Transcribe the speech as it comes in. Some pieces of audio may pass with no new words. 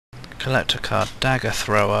Collector card, dagger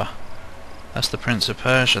thrower. That's the Prince of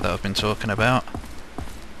Persia that I've been talking about.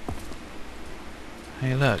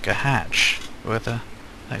 Hey look, a hatch with an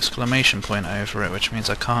exclamation point over it, which means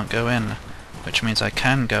I can't go in. Which means I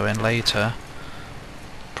can go in later.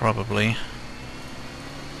 Probably.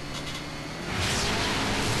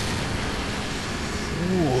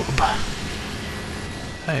 Oob.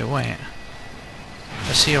 Hey, wait.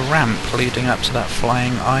 I see a ramp leading up to that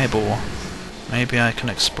flying eyeball. Maybe I can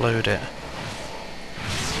explode it.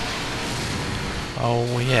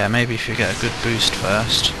 Oh yeah, maybe if you get a good boost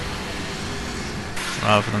first.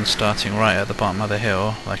 Rather than starting right at the bottom of the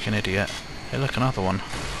hill like an idiot. Hey look, another one.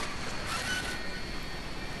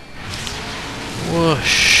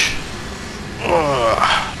 Whoosh!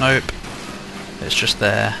 Ugh. Nope. It's just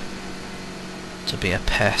there to be a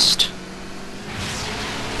pest.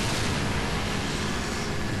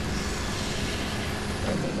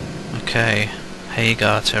 Okay,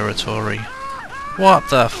 Hagar territory. What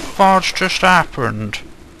the fudge just happened?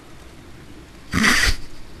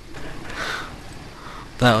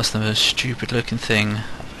 That was the most stupid looking thing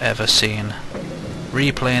I've ever seen.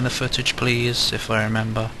 Replaying the footage please, if I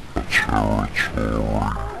remember. What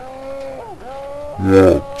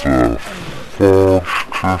the fudge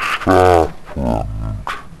just happened?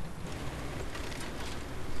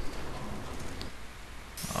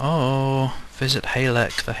 Oh, visit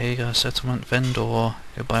Halek, the Hagar settlement vendor. Go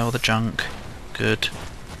buy all the junk. Good.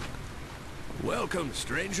 Welcome,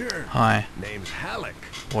 stranger. Hi. Name's Halleck.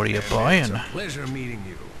 What are you And buying? It's a pleasure meeting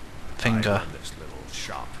you. Finger. I run this little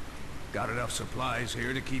shop. Got enough supplies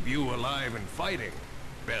here to keep you alive and fighting.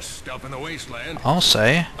 Best stuff in the wasteland. I'll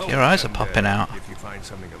say. Your eyes are and, popping out. If you find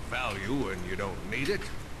something of value and you don't need it,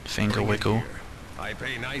 Finger bring it wiggle. here. I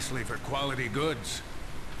pay nicely for quality goods.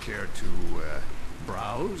 Care to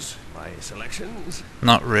browse my selections?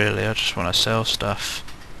 Not really, I just want to sell stuff.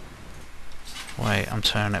 Wait, I'm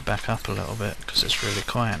turning it back up a little bit because it's really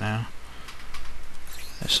quiet now.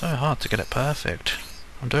 It's so hard to get it perfect.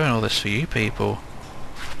 I'm doing all this for you people.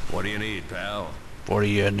 What do you need, pal? What do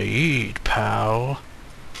you need, pal?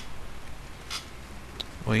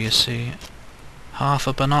 Well, you see, half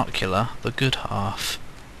a binocular, the good half.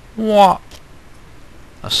 What?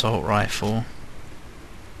 Assault rifle.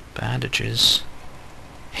 Bandages.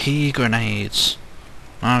 He grenades.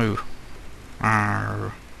 No.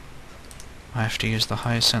 Arr. I have to use the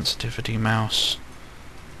high sensitivity mouse.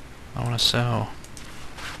 I want to sell.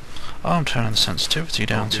 Oh, I'm turning the sensitivity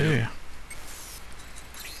down too.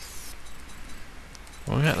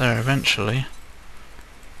 We'll get there eventually.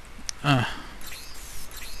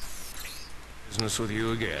 Business with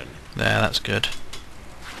you again. There, that's good.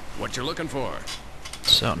 What you looking for?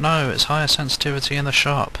 So, no, it's higher sensitivity in the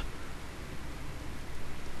shop.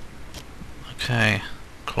 Okay,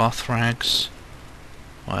 cloth rags,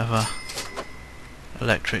 whatever.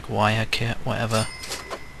 Electric wire kit, whatever.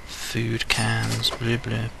 Food cans, blah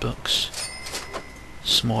blah, books.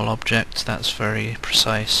 Small object, that's very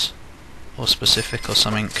precise. Or specific or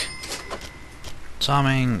something.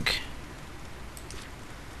 Something.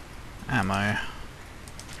 Ammo.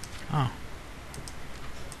 Oh.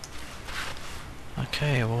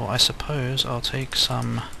 Okay, well I suppose I'll take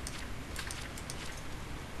some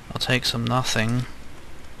nothing.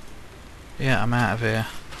 Yeah, I'm out of here.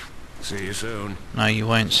 See you soon. No, you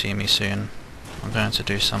won't see me soon. I'm going to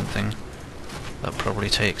do something that probably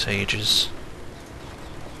takes ages.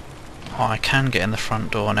 Oh, I can get in the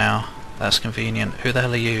front door now. That's convenient. Who the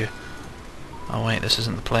hell are you? Oh wait, this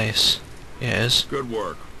isn't the place. Yeah, it is. Good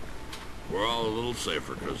work. We're all a little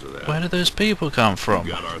safer because of that. Where did those people come from?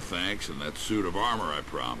 We got our thanks and that suit of armor, I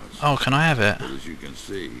promise. Oh, can I have it? But as you can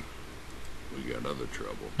see, we got other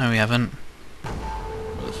trouble. No, we haven't.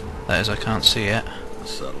 Listen, That is, I can't see it. the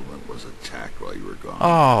settlement was attacked while you were gone.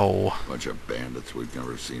 Oh. Bunch of bandits we'd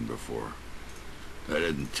never seen before. They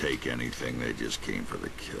didn't take anything, they just came for the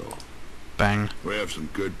kill. Bang. We have some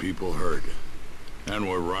good people hurt. And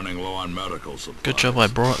we're running low on medical supplies. Good job I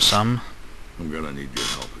brought some. I'm gonna need your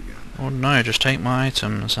help again. Oh no, just take my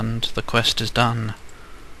items and the quest is done.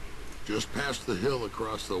 Just past the hill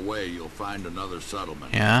across the way, you'll find another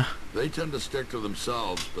settlement. Yeah? They tend to stick to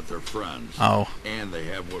themselves, but they're friends. Oh. And they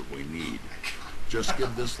have what we need. Just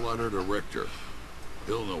give this letter to Richter.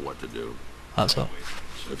 He'll know what to do. That's all.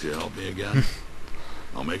 If you help me again,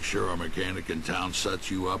 I'll make sure our mechanic in town sets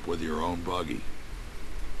you up with your own buggy.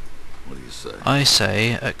 What do you say? I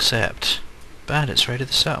say accept. Bandits raided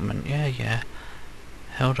the settlement. Yeah, yeah.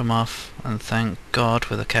 Held them off, and thank God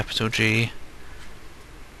with a capital G.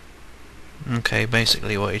 Okay,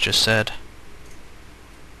 basically what he just said.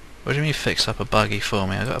 What do you mean fix up a buggy for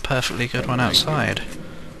me? I got a perfectly good one outside.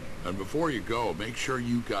 I And before you go, make sure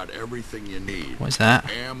you got everything you need. What is that?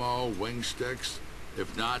 Ammo, wing sticks.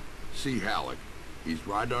 If not, see Halleck. He's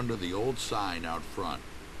right under the old sign out front.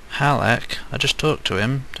 Halleck? I just talked to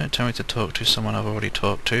him. Don't tell me to talk to someone I've already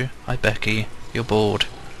talked to. Hi Becky, you're bored.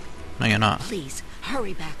 No you're not. Please,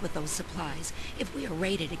 hurry back with those supplies. If we are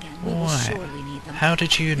raided again, we will Why? surely need them. How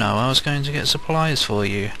did you know I was going to get supplies for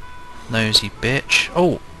you? Nosy bitch.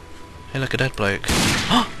 Oh! Hey look, a dead bloke.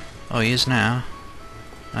 Oh, he is now.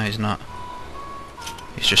 No, he's not.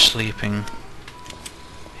 He's just sleeping.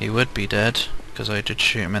 He would be dead, because I did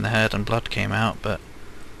shoot him in the head and blood came out, but...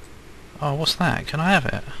 Oh, what's that? Can I have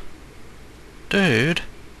it? Dude!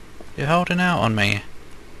 You're holding out on me.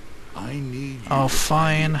 I need you Oh, to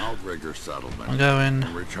find fine. the outrigger settlement. I'm going...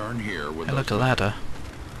 And return here with Hey, look, a those- ladder.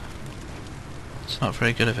 It's not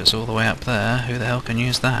very good if it's all the way up there. Who the hell can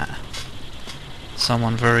use that?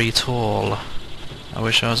 Someone very tall. I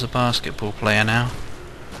wish I was a basketball player now.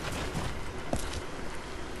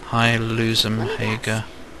 Hi, Luzum Hager.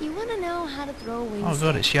 You want to know how to throw a wing Oh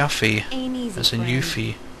god, it's Yuffie. Ain't easy, As in friend.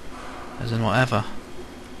 Yuffie. As in whatever.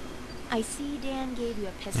 I see Dan gave you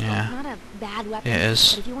a pistol. Yeah. Not a bad weapon. It is.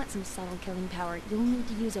 But if you want some subtle killing power, you'll need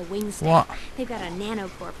to use a Wingstick. What? They've got a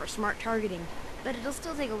nanocore for smart targeting, but it'll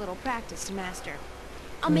still take a little practice to master.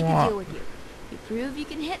 I'll make a What? deal with you. You prove you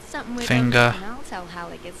can hit something with Finger. it, and I'll tell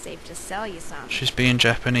Halleck it's safe to sell you some. She's being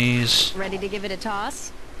Japanese. Ready to give it a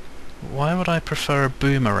toss? Why would I prefer a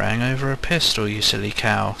boomerang over a pistol, you silly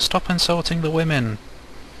cow? Stop insulting the women.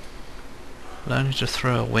 Learning to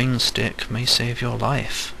throw a wing stick may save your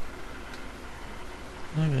life.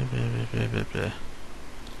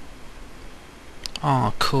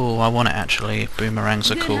 Oh, cool. I want it actually.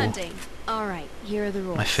 Boomerangs are Good cool. hunting. All right, here are the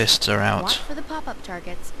rules. My fists are out. Watch for the pop-up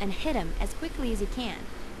targets and hit them as quickly as you can.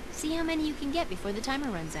 See how many you can get before the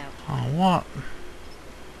timer runs out. Oh, what?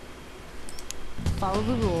 Follow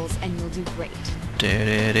the rules and you'll do great.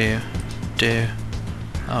 Do.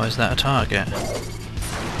 Oh, is that a target?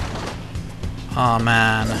 Oh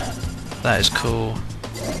man, that is cool.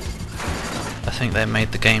 I think they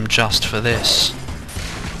made the game just for this.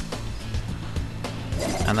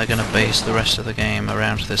 And they're going to base the rest of the game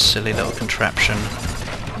around this silly little contraption.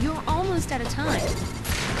 You're almost out of time.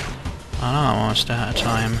 I know I'm almost out of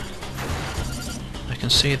time. I can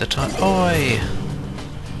see the time. Oi!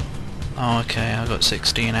 Oh, okay, I got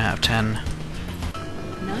 16 out of 10.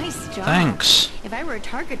 Nice job. Thanks. If I were a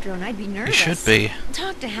target drone, I'd be You nervous. should be.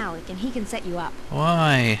 Talk to Halleck and he can set you up.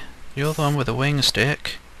 Why? You're the one with the wing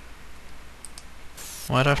stick.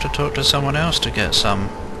 Why'd I have to talk to someone else to get some?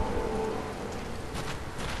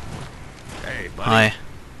 Hey, buddy. Hi.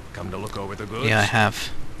 Come to look over the goods? Yeah, I have.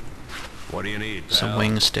 What do you need, Some pal?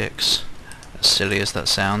 wing sticks. As silly as that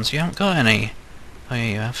sounds, you haven't got any. Oh yeah,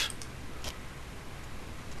 you have.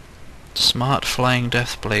 Smart flying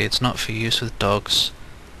death blades, not for use with dogs.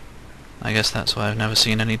 I guess that's why I've never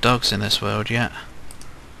seen any dogs in this world yet.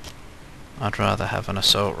 I'd rather have an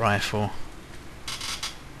assault rifle.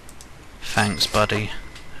 Thanks, buddy.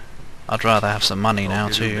 I'd rather have some money now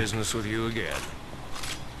Hope to do too. business with you again.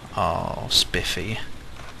 Oh, spiffy.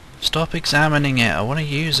 Stop examining it, I want to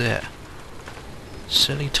use it.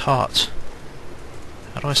 Silly tot.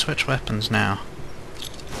 How do I switch weapons now?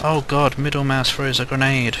 Oh god, middle mouse throws a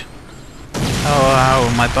grenade. Oh,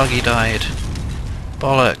 ow, my buggy died.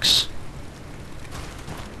 Bollocks.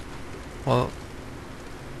 Well...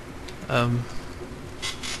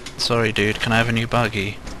 Sorry dude, can I have a new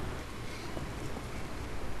buggy?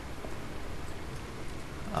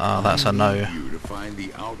 Oh, that's a I no. need you to find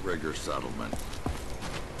the outrigger settlement.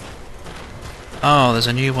 Oh, there's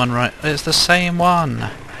a new one right... It's the same one!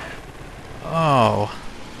 Oh.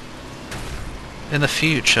 In the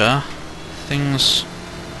future, things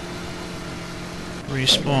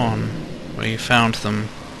respawn where you found them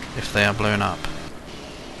if they are blown up.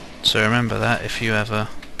 So remember that if you ever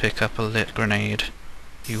pick up a lit grenade,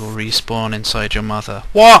 you will respawn inside your mother.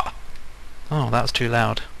 What?! Oh, that was too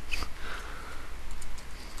loud.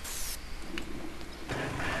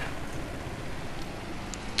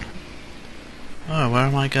 Oh, where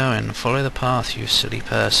am I going? Follow the path, you silly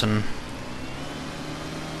person.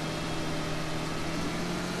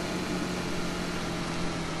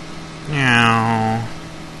 Meow.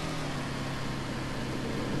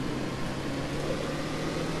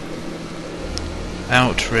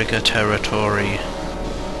 Outrigger territory.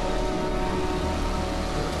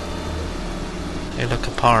 Hey, look,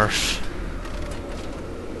 a parf.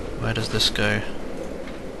 Where does this go?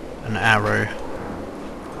 An arrow.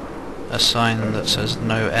 A sign that says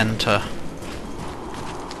no enter.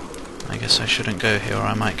 I guess I shouldn't go here or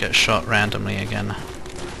I might get shot randomly again.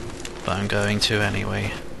 But I'm going to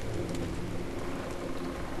anyway.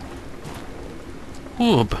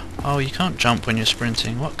 Whoop! Oh, you can't jump when you're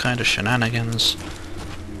sprinting. What kind of shenanigans?